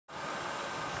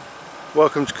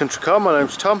Welcome to Country Car, my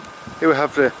name's Tom. Here we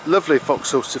have the lovely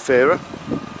VAUXHALL ZAFIRA.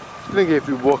 I'm going to give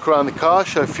you a walk around the car,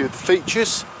 show a few of the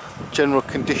features, general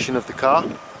condition of the car.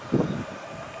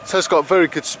 So it's got a very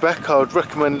good spec. I would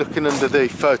recommend looking under the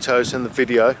photos and the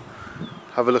video.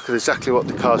 Have a look at exactly what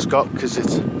the car's got, because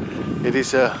it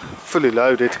is fully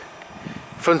loaded.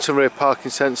 Front and rear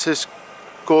parking sensors,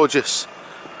 gorgeous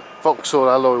VAUXHALL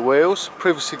alloy wheels,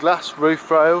 privacy glass, roof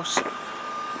rails,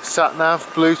 sat nav,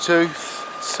 Bluetooth.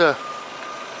 It's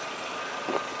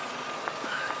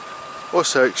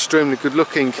also extremely good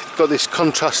looking. Got this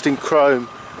contrasting chrome,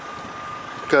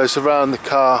 goes around the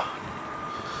car.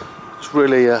 It's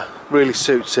really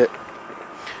suits it.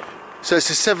 So it's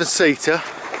a 7-seater.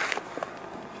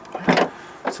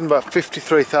 It's in about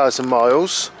 53,000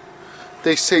 miles.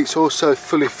 These seats also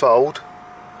fully fold.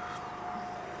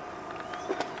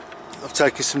 I've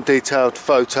taken some detailed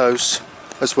photos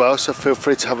as well, so feel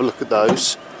free to have a look at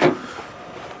those.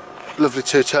 Lovely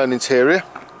two-tone interior.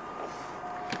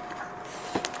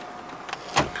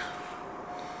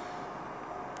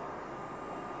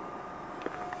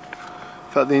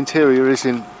 In fact, the interior is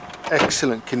in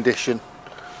excellent condition.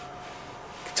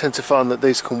 You tend to find that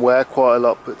these can wear quite a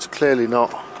lot, but it's clearly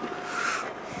not.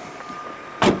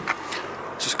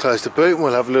 Just close the boot and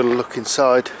we'll have a little look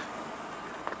inside.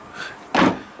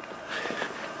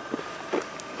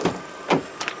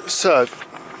 So,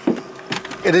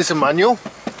 it is a manual,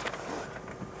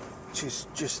 which is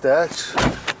just there. It's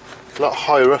a lot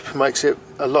higher up, makes it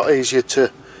a lot easier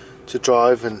to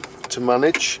drive and to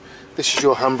manage. This is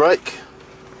your handbrake.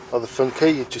 Rather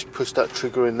funky, you just push that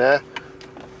trigger in there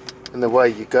and away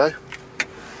you go.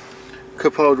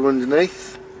 Cup holder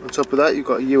underneath. On top of that you've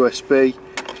got a USB,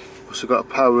 also got a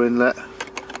power inlet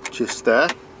just there.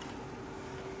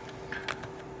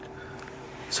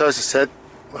 So as I said,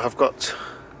 I've got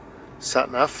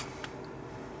sat nav,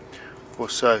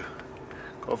 also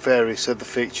got various other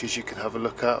features you can have a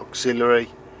look at, auxiliary.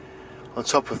 On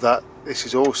top of that, this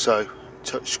is also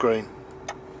touchscreen.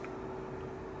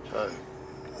 So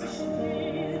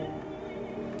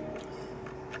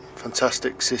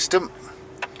fantastic system.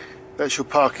 That's your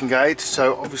parking aid,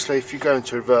 so obviously if you go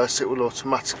into reverse it will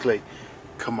automatically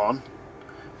come on,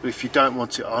 but if you don't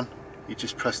want it on you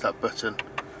just press that button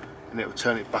and it will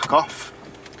turn it back off.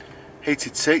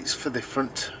 Heated seats for the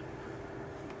front,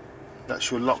 that's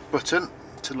your lock button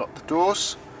to lock the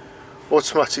doors.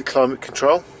 Automatic climate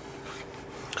control,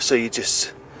 so you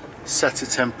just set a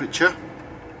temperature,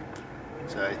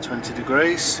 say 20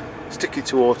 degrees, stick it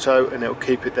to auto and it will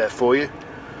keep it there for you.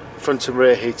 Front and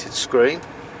rear heated screen.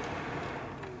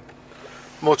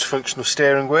 Multifunctional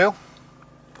steering wheel.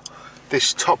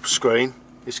 This top screen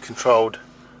is controlled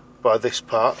by this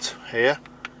part here,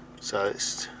 so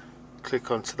let's click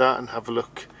onto that and have a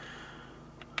look.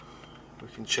 We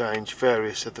can change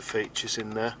various other features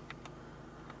in there.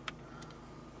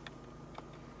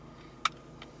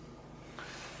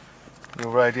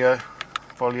 Your radio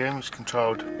volume is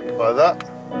controlled by that.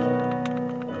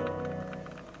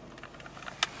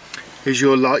 Here's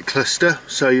your light cluster,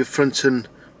 so your front and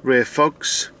rear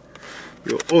fogs,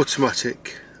 your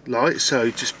automatic light,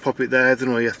 so just pop it there, then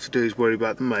all you have to do is worry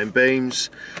about the main beams,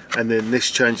 and then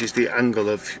this changes the angle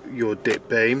of your dip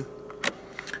beam,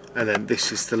 and then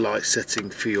this is the light setting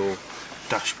for your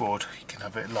dashboard. You can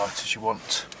have it light as you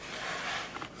want.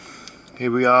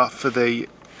 Here we are for the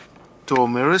door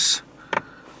mirrors,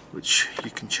 which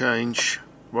you can change.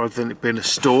 Rather than it being a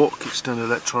stalk, it's done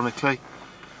electronically.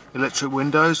 Electric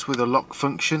windows with a lock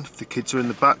function. If the kids are in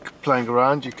the back playing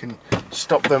around, you can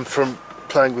stop them from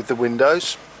playing with the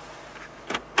windows.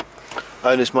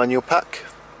 Owner's manual pack.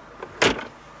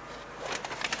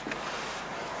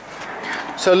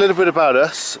 So a little bit about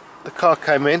us. The car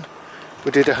came in,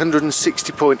 we did a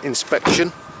 160-point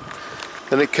inspection,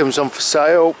 then it comes on for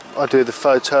sale. I do the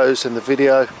photos and the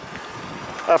video.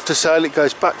 After sale it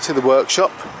goes back to the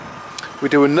workshop. We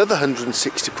do another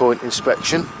 160-point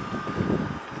inspection.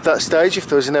 At that stage, if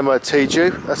there was an MOT due,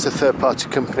 that's a third-party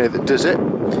company that does it.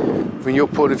 From your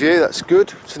point of view, that's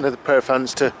good. It's another pair of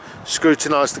hands to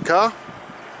scrutinise the car,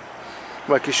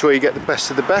 making sure you get the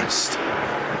best of the best.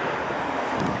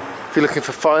 If you're looking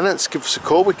for finance, give us a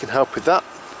call, we can help with that.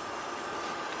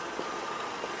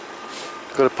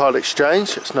 Got a part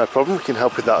exchange, that's no problem, we can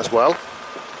help with that as well.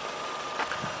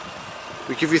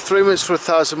 We give you 3 months for a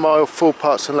 1,000-mile full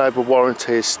parts and labour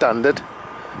warranty as standard,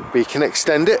 but you can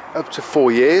extend it up to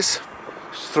 4 years.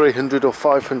 It's £300 or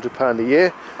 £500 a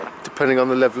year, depending on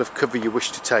the level of cover you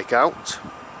wish to take out.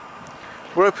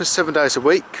 We're open 7 days a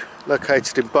week,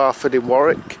 located in Barford in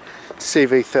Warwick,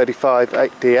 CV35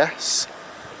 8DS.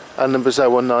 Our number's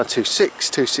 01926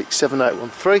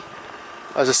 267813.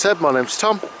 As I said, my name's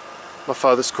Tom. My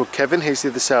father's called Kevin, he's the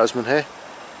other salesman here.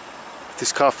 If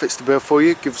this car fits the bill for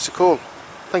you, give us a call.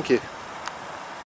 Thank you.